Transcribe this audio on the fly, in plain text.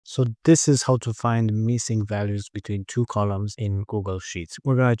So this is how to find missing values between two columns in Google Sheets.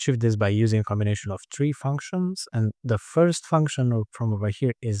 We're going to achieve this by using a combination of 3 functions. And the first function from over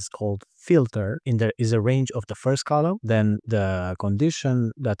here is called filter. In there is a range of the first column. Then the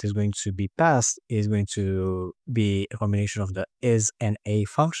condition that is going to be passed is going to be a combination of the ISNA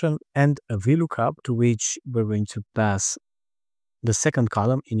function and a VLOOKUP, to which we're going to pass the second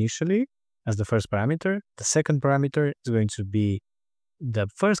column initially as the first parameter. The second parameter is going to be the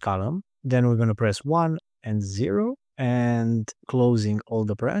first column. Then we're going to press 1 and 0 and closing all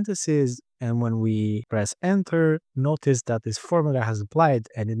the parentheses. And when we press enter, notice that this formula has applied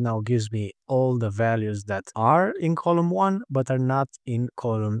and it now gives me all the values that are in column 1 but are not in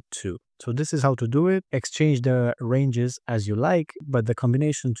column 2. So this is how to do it. Exchange the ranges as you like, but the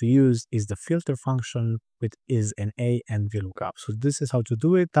combination to use is the filter function with ISNA and VLOOKUP. So this is how to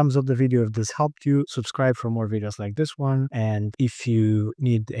do it. Thumbs up the video if this helped you. Subscribe for more videos like this one. And if you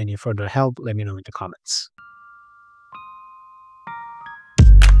need any further help, let me know in the comments.